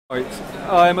Right,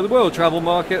 I'm at the World Travel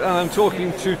Market and I'm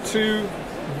talking to two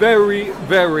very,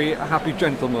 very happy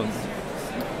gentlemen.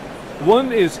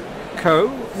 One is Ko.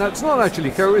 Now it's not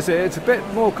actually Ko, is it? It's a bit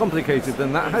more complicated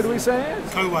than that. How do we say it?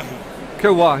 Kauahi.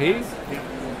 Kauahi.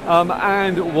 Yeah.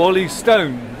 And Wally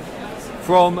Stone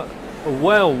from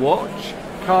Whale Watch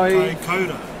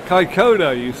Kaikoura.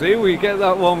 Kaikoura, you see, we get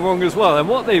that one wrong as well. And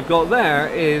what they've got there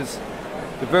is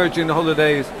the Virgin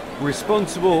Holidays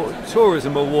Responsible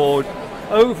Tourism Award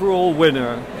overall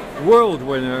winner, world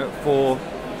winner for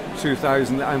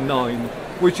 2009,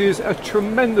 which is a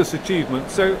tremendous achievement.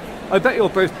 So I bet you're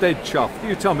both dead chuffed.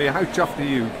 You tell me, how chuffed are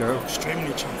you, Ko?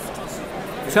 Extremely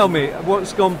chuffed. Tell me,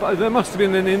 what's gone, there must have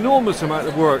been an enormous amount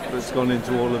of work that's gone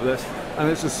into all of this, and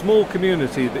it's a small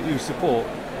community that you support.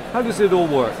 How does it all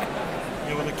work?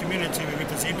 Yeah, well, the community we're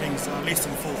representing is less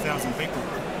than 4,000 people.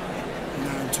 You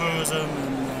know, and tourism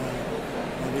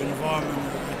and the environment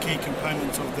are key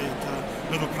components of that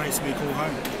little place we call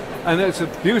home. And it's a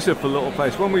beautiful little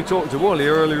place. When we talked to Wally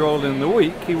earlier on in the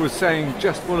week, he was saying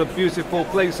just what a beautiful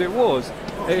place it was.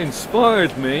 It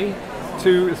inspired me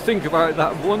to think about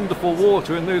that wonderful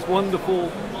water and those wonderful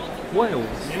whales.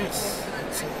 Yes,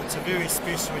 it's a very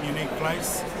special and unique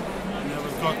place. You know,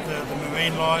 we've got the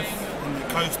marine life and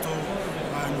the coastal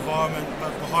environment,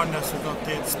 but behind us we've got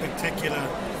that spectacular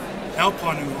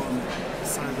alpine environment.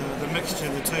 So the mixture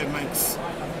of the two makes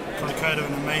Kaikoura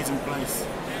an amazing place.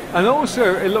 And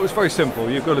also it looks very simple.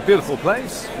 You've got a beautiful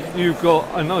place, you've got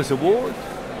a nice award,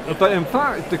 but in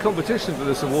fact the competition for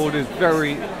this award is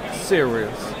very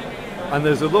serious. And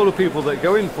there's a lot of people that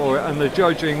go in for it, and the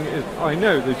judging is, I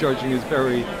know the judging is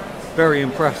very, very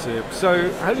impressive.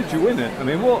 So how did you win it? I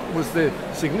mean, what was the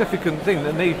significant thing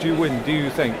that made you win, do you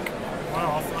think?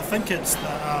 Well, I think it's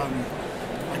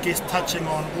I guess touching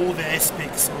on all the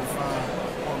aspects of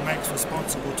what makes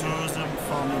responsible tourism,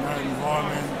 from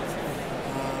environment,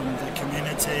 the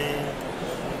community,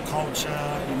 culture,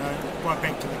 right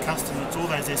back to the customer. It's all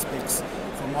those aspects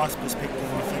from my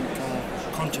perspective I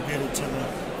think contributed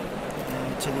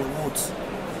to the awards.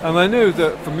 And I know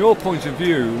that from your point of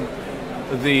view,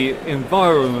 the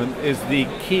environment is the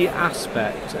key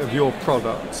aspect of your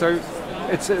product. So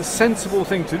it's a sensible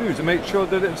thing to do to make sure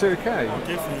that it's okay. Oh,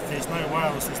 definitely. If there's no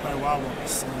whales, there's no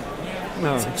whales.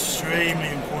 No. It's extremely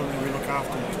important that we look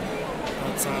after it.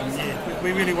 But yeah,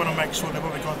 we really want to make sure that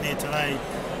what we got there today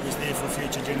is there for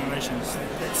future generations.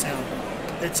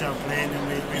 That's our plan, and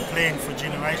we plan for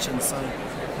generations. So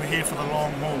we're here for the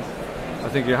long haul. I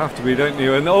think you have to be, don't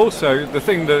you? And also the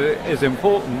thing that is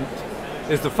important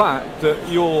is the fact that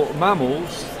your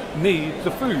mammals need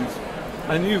the food,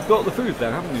 and you've got the food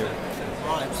there, haven't you?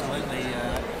 Oh, absolutely.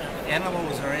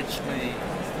 Animals are actually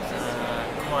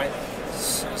quite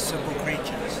simple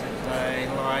creatures. They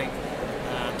like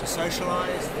to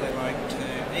socialise, they like to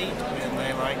eat, and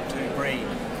they like to breed.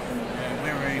 And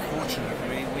we're very fortunate.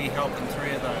 We help in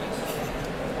three of those.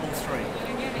 All three.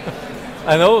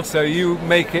 And also you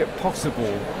make it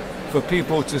possible for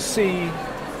people to see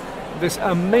this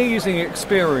amazing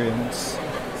experience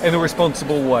in a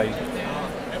responsible way.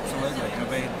 Absolutely. I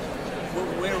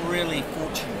mean, we're really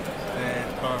fortunate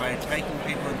that by taking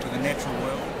people into the natural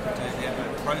world, to have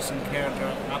a close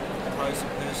encounter, up close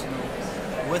and personal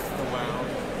with the whale,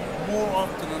 more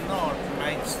often than not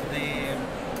makes them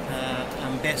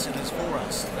ambassadors for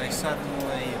us. They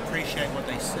suddenly appreciate what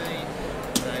they see,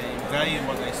 they value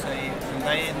what they see, and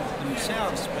they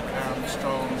themselves become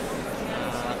strong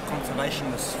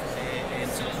conservationists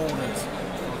and supporters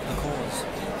of the cause.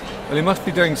 Well, you must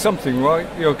be doing something right.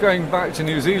 You're going back to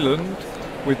New Zealand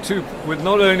with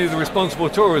not only the Responsible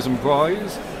Tourism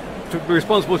Prize, the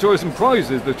Responsible Tourism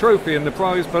Prizes, the trophy and the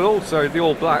prize, but also the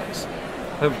All Blacks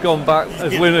have gone back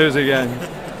as winners again.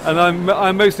 And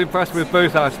I'm most impressed with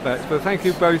both aspects. But thank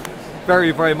you both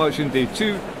very, very much indeed.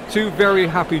 Two very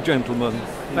happy gentlemen.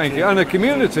 Thank you. And a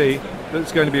community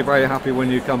that's going to be very happy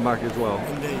when you come back as well.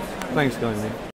 Indeed. Thanks kindly.